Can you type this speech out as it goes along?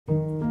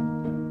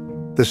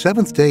The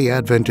Seventh-day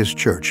Adventist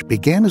Church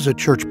began as a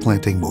church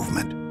planting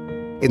movement.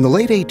 In the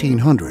late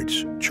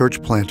 1800s,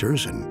 church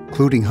planters,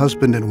 including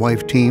husband and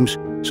wife teams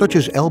such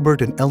as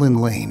Albert and Ellen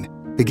Lane,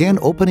 began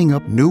opening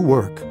up new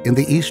work in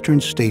the eastern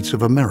states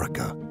of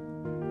America.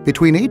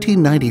 Between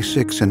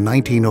 1896 and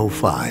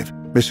 1905,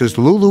 Mrs.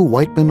 Lulu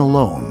Whiteman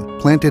alone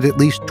planted at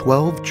least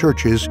 12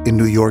 churches in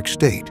New York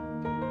State.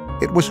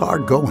 It was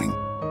hard going.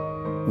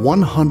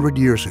 100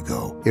 years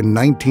ago, in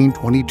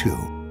 1922,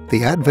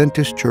 the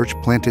Adventist Church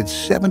planted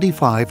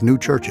 75 new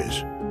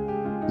churches.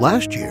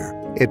 Last year,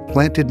 it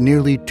planted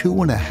nearly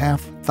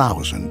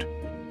 2,500.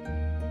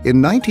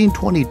 In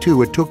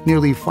 1922, it took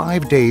nearly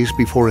 5 days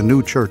before a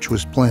new church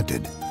was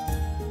planted.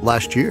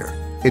 Last year,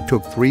 it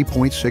took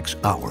 3.6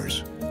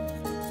 hours.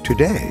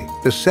 Today,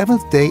 the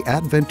Seventh-day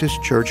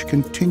Adventist Church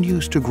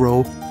continues to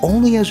grow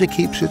only as it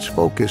keeps its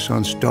focus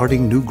on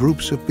starting new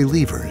groups of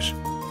believers.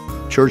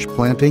 Church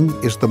planting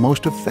is the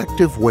most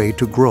effective way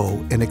to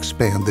grow and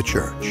expand the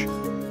church.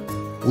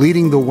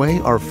 Leading the way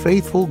are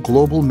faithful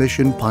global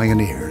mission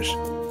pioneers,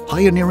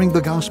 pioneering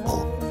the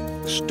gospel,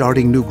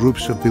 starting new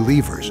groups of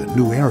believers in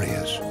new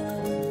areas.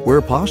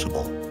 Where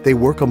possible, they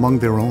work among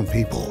their own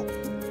people.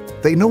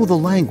 They know the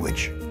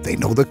language, they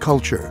know the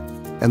culture,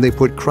 and they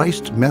put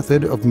Christ's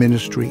method of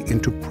ministry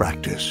into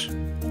practice.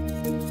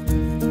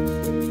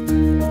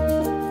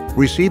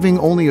 Receiving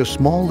only a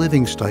small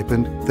living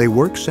stipend, they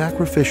work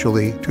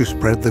sacrificially to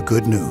spread the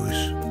good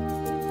news.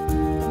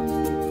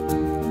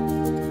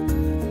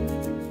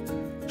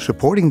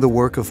 Supporting the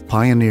work of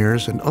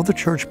pioneers and other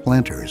church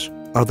planters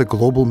are the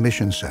global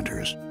mission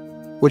centers,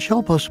 which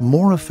help us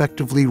more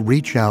effectively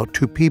reach out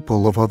to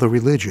people of other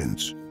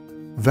religions,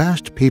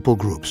 vast people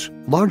groups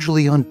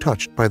largely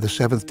untouched by the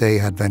Seventh-day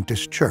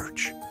Adventist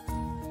Church.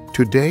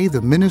 Today,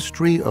 the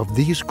ministry of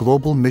these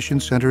global mission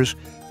centers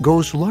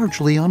goes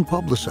largely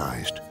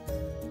unpublicized,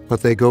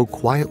 but they go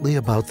quietly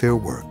about their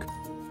work,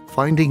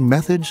 finding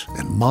methods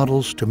and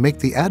models to make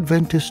the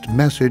Adventist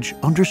message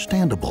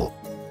understandable,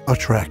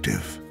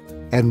 attractive,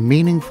 and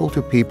meaningful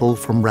to people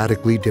from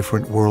radically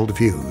different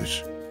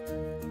worldviews.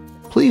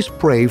 Please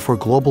pray for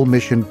global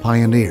mission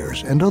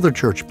pioneers and other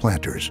church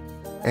planters,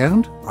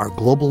 and our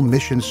Global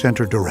Mission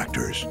Center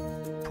directors.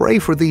 Pray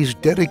for these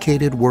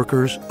dedicated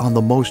workers on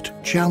the most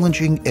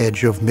challenging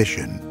edge of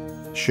mission,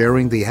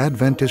 sharing the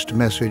Adventist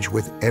message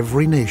with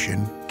every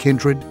nation,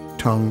 kindred,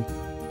 tongue,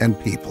 and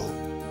people.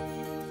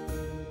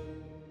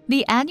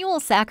 The annual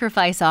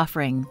sacrifice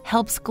offering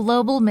helps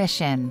Global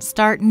Mission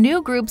start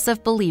new groups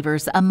of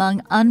believers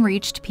among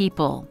unreached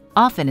people,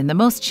 often in the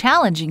most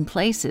challenging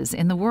places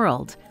in the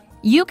world.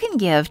 You can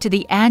give to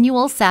the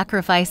annual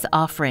sacrifice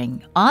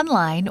offering,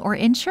 online or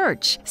in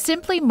church.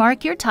 Simply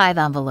mark your tithe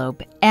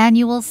envelope,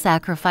 Annual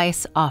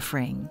Sacrifice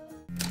Offering.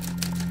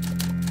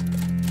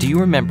 Do you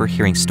remember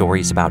hearing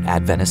stories about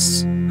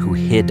Adventists who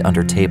hid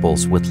under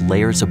tables with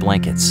layers of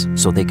blankets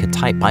so they could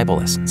type Bible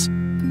lessons?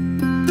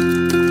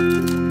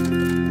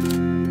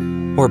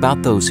 Or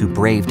about those who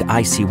braved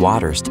icy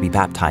waters to be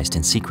baptized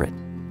in secret?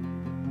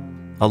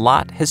 A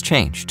lot has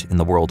changed in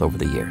the world over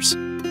the years.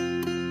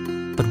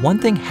 But one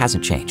thing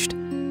hasn't changed.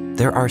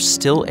 There are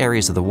still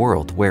areas of the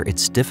world where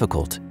it's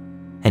difficult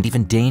and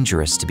even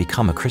dangerous to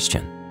become a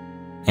Christian,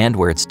 and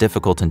where it's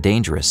difficult and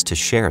dangerous to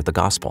share the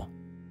gospel.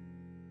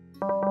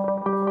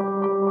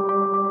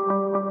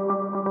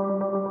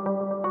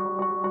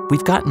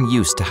 We've gotten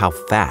used to how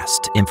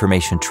fast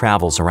information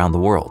travels around the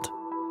world.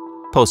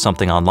 Post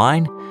something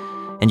online,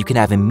 and you can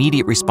have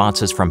immediate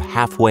responses from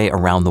halfway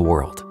around the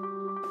world.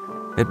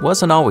 It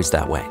wasn't always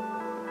that way.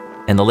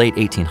 In the late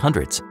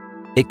 1800s,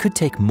 it could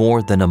take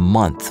more than a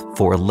month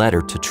for a letter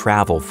to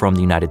travel from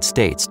the United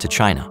States to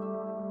China.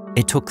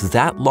 It took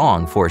that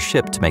long for a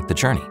ship to make the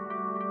journey.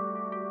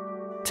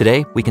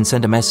 Today, we can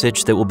send a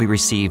message that will be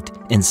received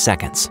in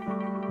seconds.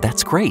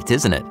 That's great,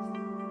 isn't it?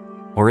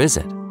 Or is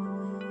it?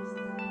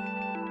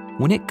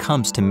 When it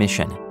comes to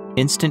mission,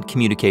 instant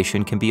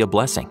communication can be a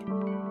blessing,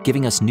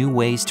 giving us new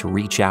ways to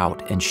reach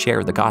out and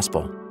share the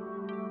gospel.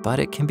 But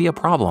it can be a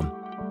problem,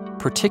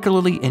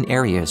 particularly in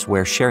areas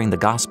where sharing the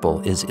gospel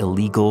is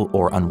illegal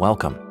or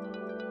unwelcome.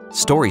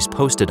 Stories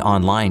posted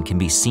online can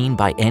be seen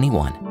by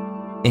anyone,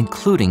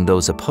 including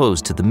those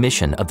opposed to the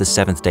mission of the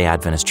Seventh-day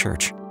Adventist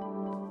Church.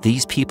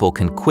 These people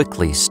can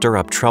quickly stir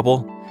up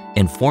trouble,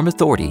 inform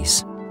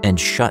authorities, and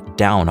shut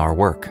down our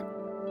work.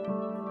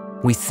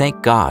 We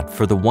thank God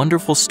for the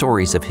wonderful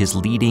stories of His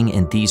leading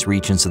in these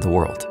regions of the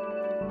world,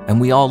 and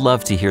we all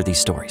love to hear these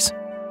stories.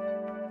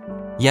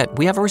 Yet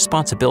we have a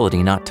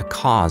responsibility not to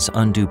cause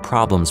undue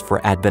problems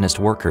for Adventist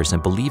workers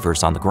and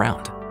believers on the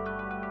ground.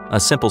 A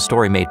simple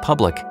story made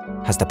public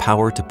has the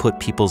power to put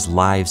people's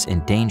lives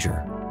in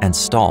danger and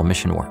stall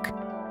mission work.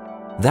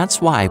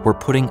 That's why we're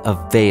putting a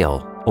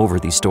veil over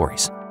these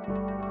stories.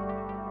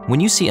 When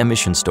you see a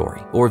mission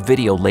story or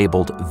video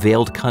labeled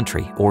Veiled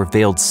Country or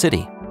Veiled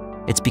City,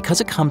 it's because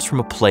it comes from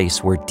a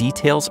place where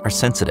details are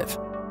sensitive.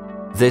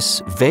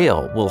 This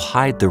veil will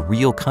hide the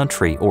real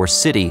country or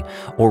city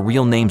or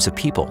real names of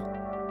people.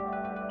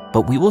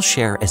 But we will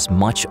share as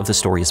much of the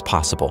story as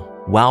possible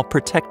while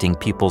protecting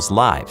people's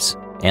lives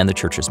and the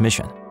church's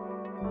mission.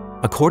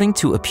 According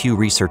to a Pew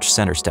Research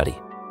Center study,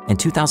 in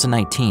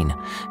 2019,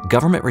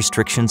 government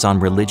restrictions on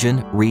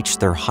religion reached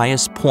their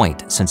highest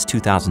point since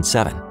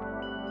 2007.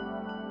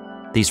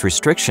 These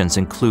restrictions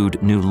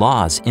include new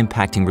laws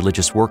impacting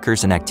religious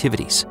workers and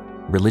activities,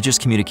 religious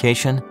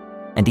communication,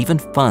 and even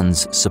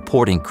funds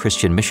supporting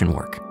Christian mission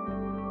work.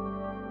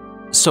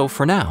 So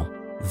for now,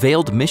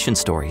 veiled mission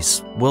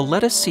stories will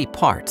let us see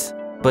part,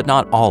 but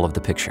not all of the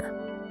picture.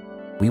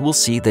 We will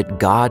see that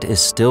God is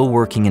still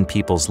working in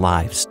people's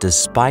lives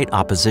despite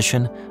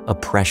opposition,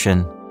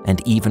 oppression,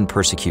 and even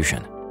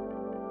persecution.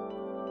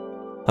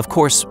 Of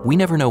course, we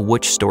never know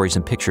which stories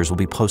and pictures will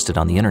be posted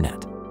on the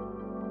internet,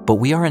 but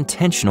we are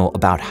intentional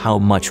about how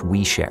much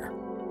we share.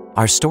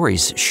 Our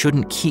stories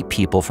shouldn't keep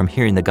people from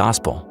hearing the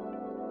gospel.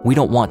 We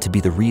don't want to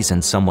be the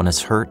reason someone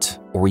is hurt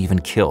or even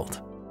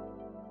killed.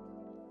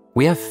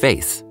 We have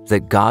faith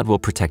that God will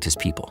protect His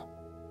people,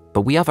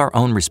 but we have our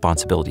own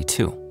responsibility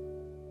too.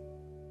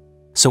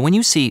 So when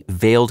you see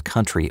veiled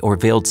country or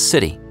veiled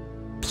city,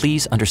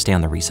 please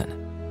understand the reason.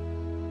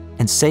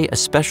 And say a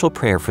special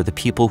prayer for the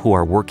people who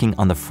are working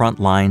on the front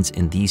lines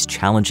in these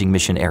challenging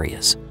mission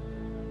areas,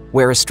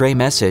 where a stray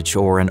message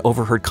or an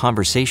overheard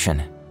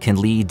conversation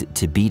can lead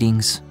to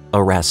beatings,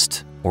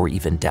 arrest, or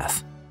even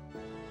death.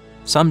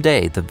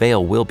 Someday the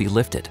veil will be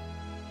lifted.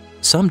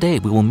 Someday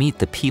we will meet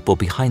the people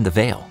behind the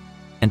veil,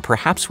 and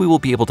perhaps we will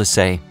be able to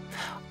say,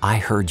 "I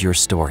heard your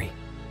story.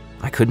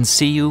 I couldn't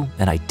see you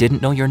and I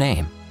didn't know your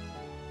name,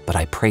 but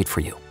I prayed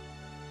for you."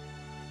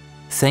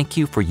 Thank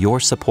you for your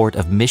support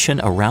of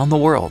mission around the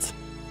world,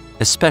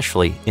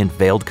 especially in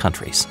veiled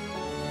countries.